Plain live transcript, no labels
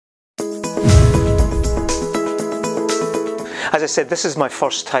As I said, this is my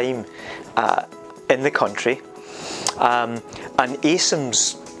first time in the country, and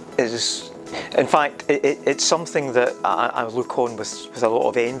ACEMS is, in fact, it's something that I look on with a lot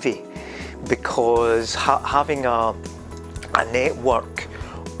of envy, because having a network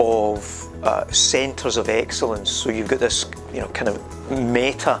of centres of excellence, so you've got this, kind of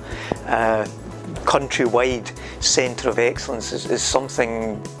meta countrywide centre of excellence is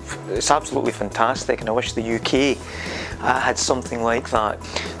something, it's absolutely fantastic, and I wish the UK had something like that.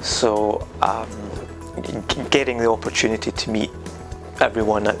 So getting the opportunity to meet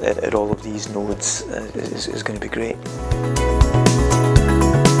everyone at all of these nodes is going to be great.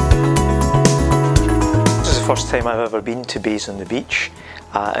 This is the first time I've ever been to Bays on the Beach,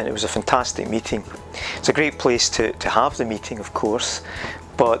 and it was a fantastic meeting. It's a great place to have the meeting, of course,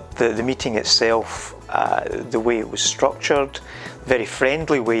 but the meeting itself, the way it was structured, very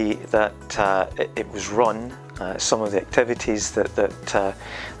friendly way that it was run, some of the activities that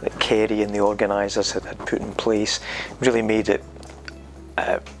Kerry and the organisers had put in place really made it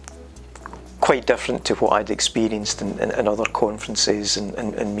quite different to what I'd experienced in other conferences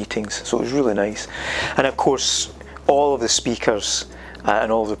and meetings, so it was really nice. And of course, all of the speakers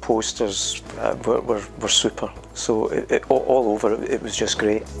and all the posters were super, so all over it was just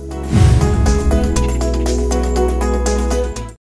great.